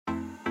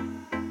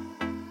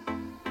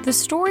The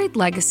storied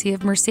legacy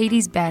of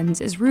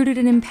Mercedes-Benz is rooted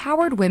in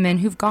empowered women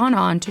who've gone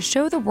on to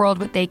show the world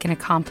what they can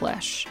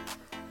accomplish.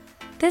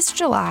 This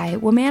July,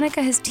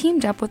 Womanica has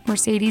teamed up with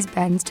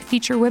Mercedes-Benz to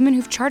feature women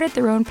who've charted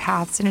their own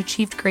paths and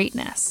achieved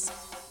greatness.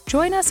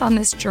 Join us on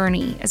this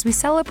journey as we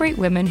celebrate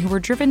women who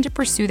were driven to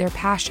pursue their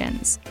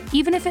passions,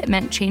 even if it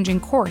meant changing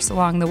course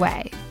along the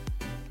way.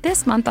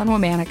 This month on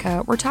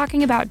Womanica, we're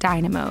talking about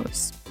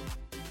Dynamos.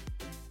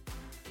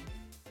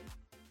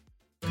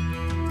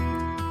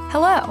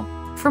 Hello.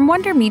 From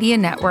Wonder Media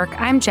Network,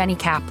 I'm Jenny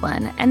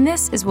Kaplan, and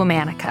this is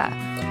Womanica.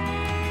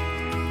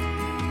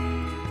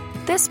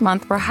 This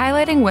month, we're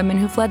highlighting women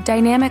who've led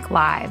dynamic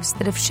lives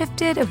that have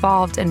shifted,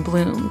 evolved, and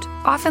bloomed,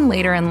 often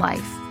later in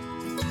life.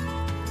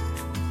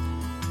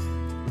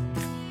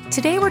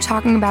 Today, we're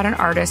talking about an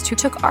artist who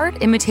took art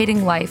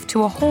imitating life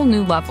to a whole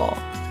new level,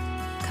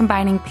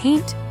 combining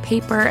paint,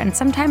 paper, and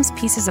sometimes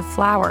pieces of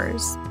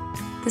flowers.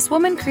 This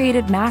woman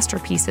created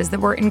masterpieces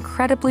that were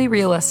incredibly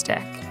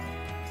realistic.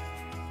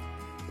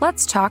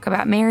 Let's talk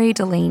about Mary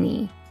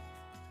Delany.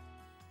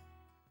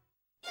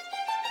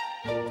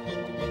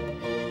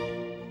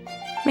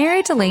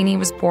 Mary Delany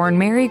was born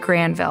Mary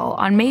Granville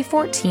on May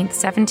 14,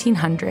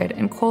 1700,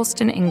 in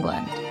Colston,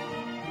 England.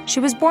 She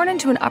was born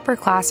into an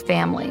upper-class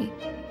family.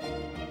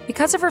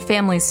 Because of her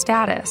family's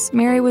status,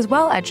 Mary was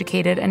well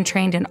educated and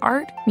trained in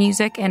art,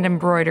 music, and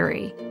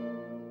embroidery.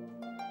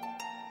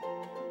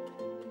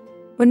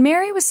 When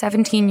Mary was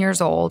 17 years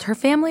old, her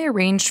family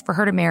arranged for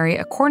her to marry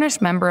a Cornish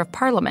member of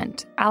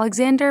Parliament,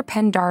 Alexander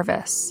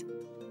Pendarvis.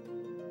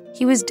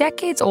 He was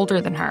decades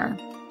older than her.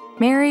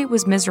 Mary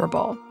was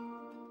miserable.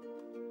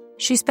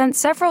 She spent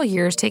several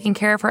years taking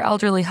care of her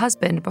elderly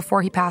husband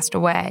before he passed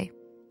away.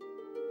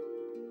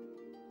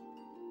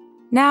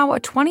 Now a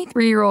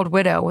 23-year-old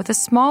widow with a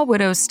small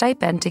widow's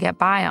stipend to get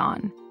by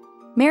on,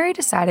 Mary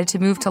decided to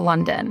move to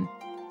London.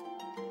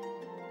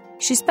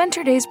 She spent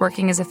her days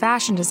working as a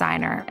fashion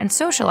designer and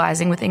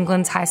socializing with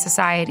England's high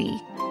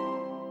society.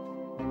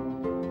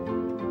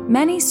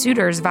 Many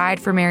suitors vied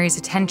for Mary's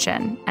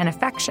attention and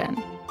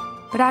affection,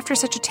 but after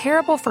such a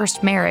terrible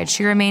first marriage,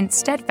 she remained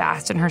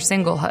steadfast in her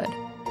singlehood.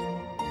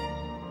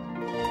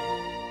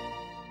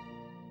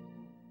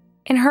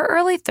 In her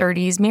early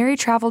 30s, Mary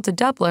traveled to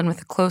Dublin with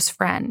a close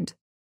friend.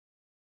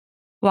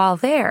 While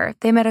there,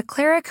 they met a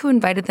cleric who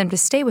invited them to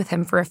stay with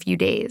him for a few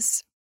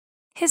days.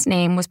 His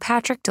name was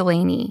Patrick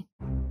Delany.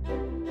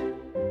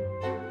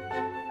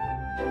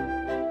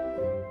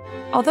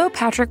 Although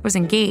Patrick was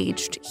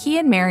engaged, he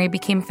and Mary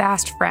became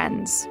fast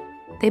friends.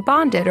 They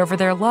bonded over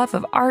their love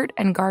of art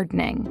and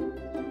gardening.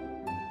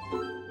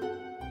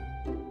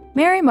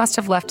 Mary must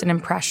have left an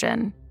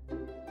impression.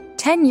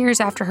 10 years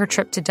after her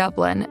trip to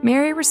Dublin,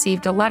 Mary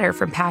received a letter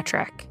from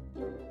Patrick.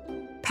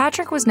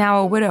 Patrick was now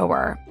a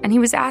widower, and he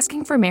was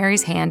asking for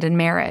Mary's hand in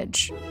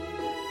marriage.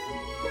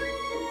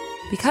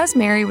 Because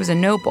Mary was a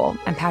noble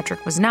and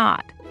Patrick was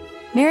not,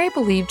 Mary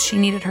believed she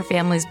needed her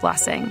family's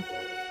blessing,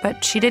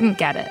 but she didn't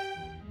get it.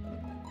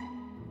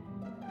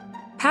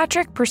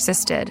 Patrick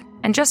persisted,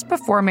 and just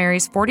before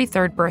Mary's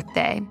 43rd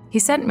birthday, he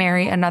sent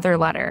Mary another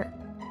letter.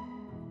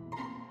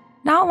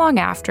 Not long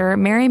after,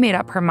 Mary made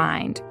up her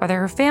mind, whether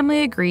her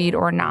family agreed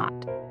or not.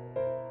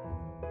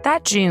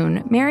 That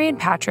June, Mary and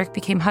Patrick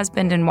became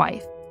husband and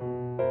wife.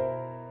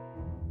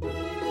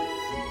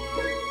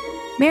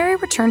 Mary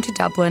returned to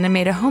Dublin and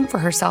made a home for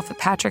herself at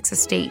Patrick's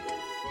estate.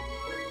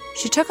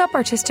 She took up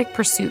artistic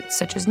pursuits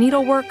such as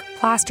needlework,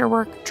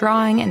 plasterwork,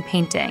 drawing, and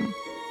painting.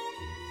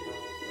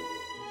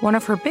 One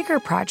of her bigger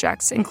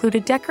projects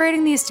included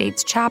decorating the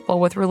estate's chapel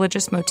with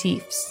religious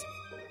motifs.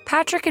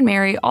 Patrick and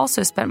Mary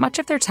also spent much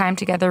of their time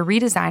together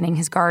redesigning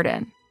his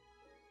garden.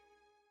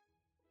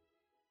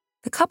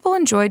 The couple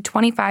enjoyed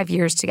 25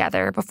 years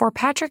together before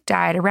Patrick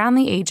died around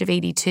the age of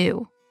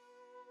 82.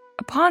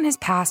 Upon his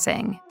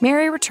passing,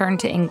 Mary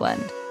returned to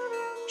England.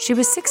 She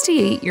was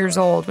 68 years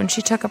old when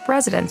she took up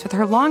residence with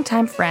her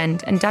longtime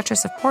friend and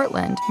Duchess of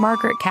Portland,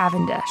 Margaret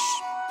Cavendish.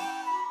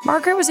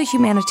 Margaret was a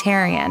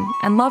humanitarian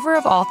and lover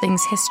of all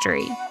things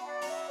history.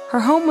 Her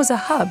home was a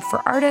hub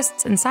for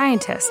artists and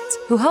scientists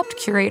who helped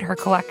curate her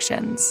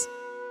collections.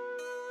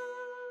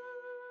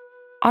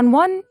 On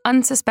one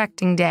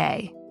unsuspecting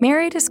day,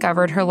 Mary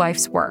discovered her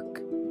life's work.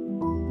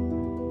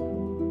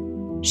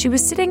 She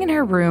was sitting in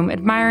her room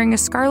admiring a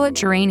scarlet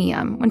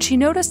geranium when she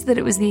noticed that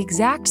it was the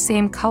exact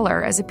same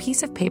color as a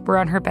piece of paper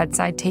on her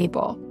bedside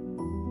table.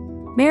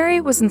 Mary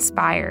was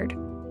inspired.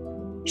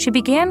 She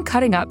began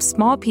cutting up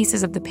small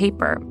pieces of the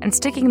paper and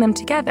sticking them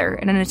together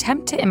in an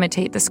attempt to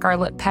imitate the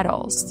scarlet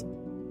petals.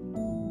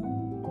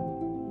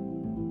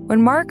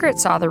 When Margaret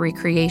saw the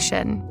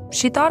recreation,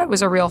 she thought it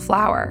was a real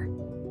flower.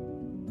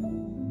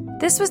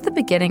 This was the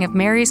beginning of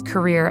Mary's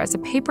career as a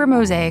paper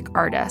mosaic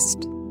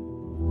artist.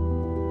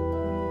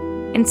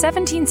 In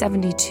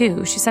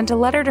 1772, she sent a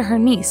letter to her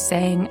niece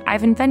saying,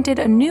 "I've invented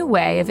a new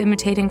way of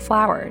imitating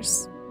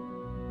flowers."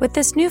 With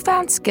this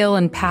newfound skill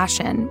and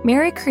passion,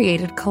 Mary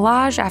created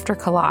collage after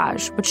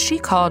collage, which she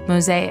called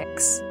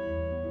mosaics.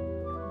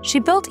 She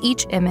built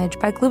each image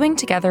by gluing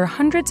together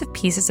hundreds of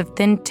pieces of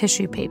thin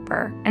tissue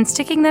paper and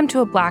sticking them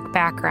to a black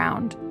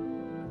background.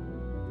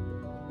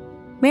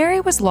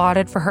 Mary was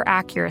lauded for her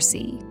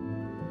accuracy.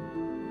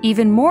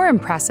 Even more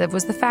impressive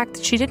was the fact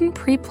that she didn't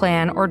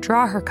pre-plan or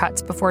draw her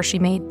cuts before she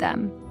made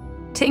them.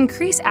 To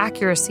increase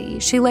accuracy,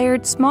 she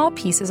layered small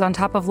pieces on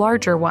top of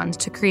larger ones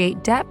to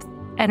create depth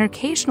and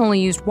occasionally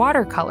used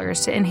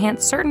watercolors to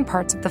enhance certain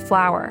parts of the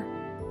flower.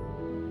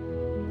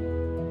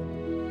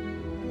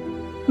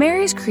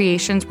 Mary's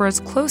creations were as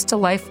close to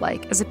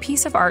lifelike as a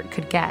piece of art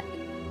could get.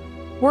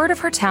 Word of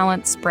her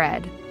talent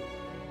spread.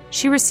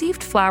 She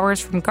received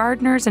flowers from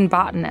gardeners and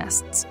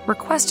botanists,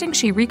 requesting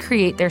she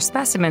recreate their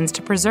specimens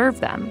to preserve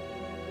them.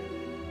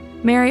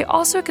 Mary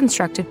also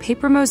constructed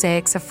paper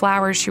mosaics of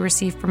flowers she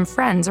received from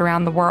friends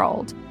around the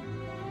world.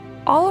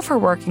 All of her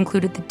work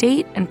included the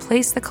date and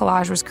place the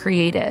collage was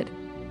created,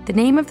 the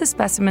name of the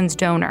specimen's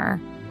donor,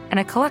 and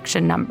a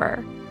collection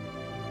number.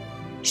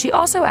 She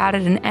also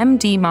added an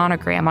MD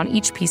monogram on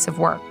each piece of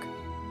work.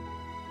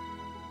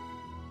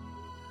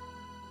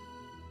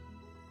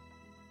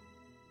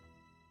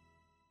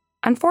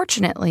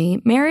 Unfortunately,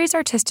 Mary's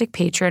artistic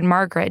patron,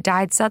 Margaret,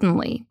 died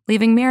suddenly,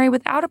 leaving Mary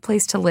without a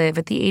place to live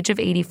at the age of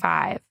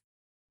 85.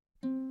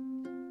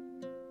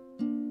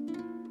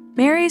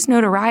 Mary's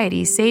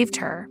notoriety saved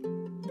her.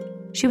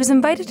 She was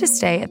invited to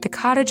stay at the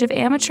cottage of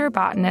amateur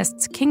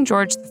botanists King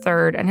George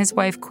III and his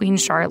wife Queen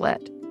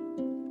Charlotte.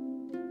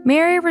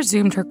 Mary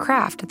resumed her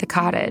craft at the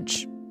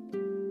cottage.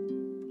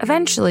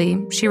 Eventually,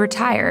 she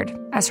retired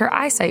as her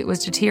eyesight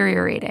was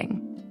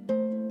deteriorating.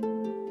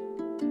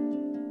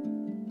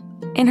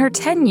 In her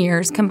 10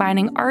 years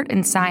combining art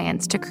and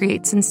science to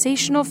create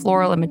sensational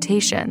floral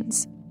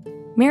imitations,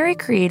 Mary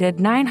created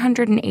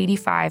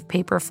 985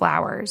 paper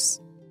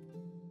flowers.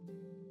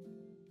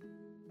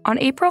 On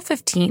April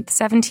 15,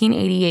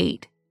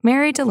 1788,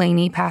 Mary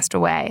Delany passed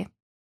away.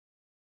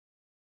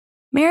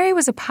 Mary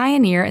was a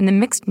pioneer in the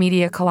mixed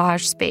media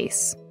collage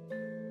space.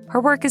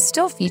 Her work is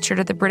still featured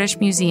at the British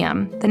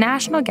Museum, the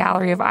National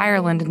Gallery of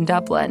Ireland in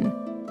Dublin,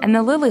 and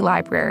the Lilly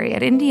Library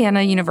at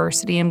Indiana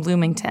University in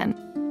Bloomington.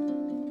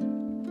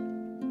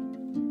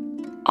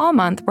 All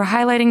month, we're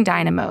highlighting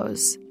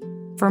Dynamos.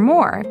 For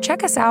more,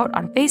 check us out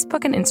on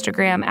Facebook and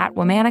Instagram at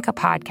Womanica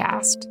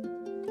Podcast.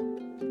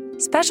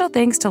 Special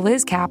thanks to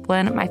Liz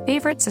Kaplan, my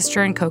favorite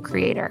sister and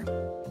co-creator.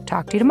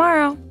 Talk to you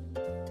tomorrow.